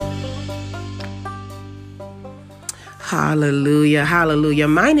Hallelujah. Hallelujah.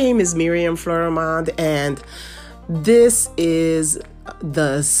 My name is Myriam and this is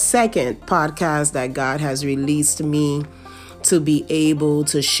the second podcast that God has released me to be able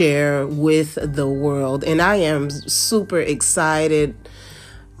to share with the world. And I am super excited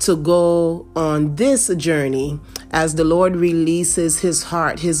to go on this journey as the Lord releases his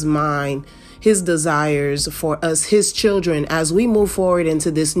heart, his mind, his desires for us, his children, as we move forward into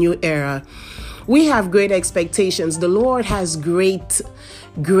this new era. We have great expectations. The Lord has great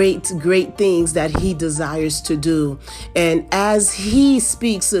things that he desires to do. And as he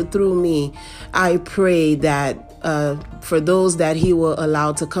speaks through me, I pray that for those that he will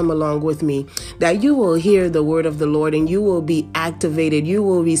allow to come along with me, that you will hear the word of the Lord and you will be activated. You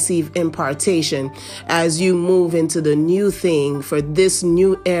will receive impartation as you move into the new thing for this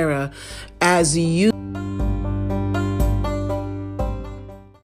new era, as you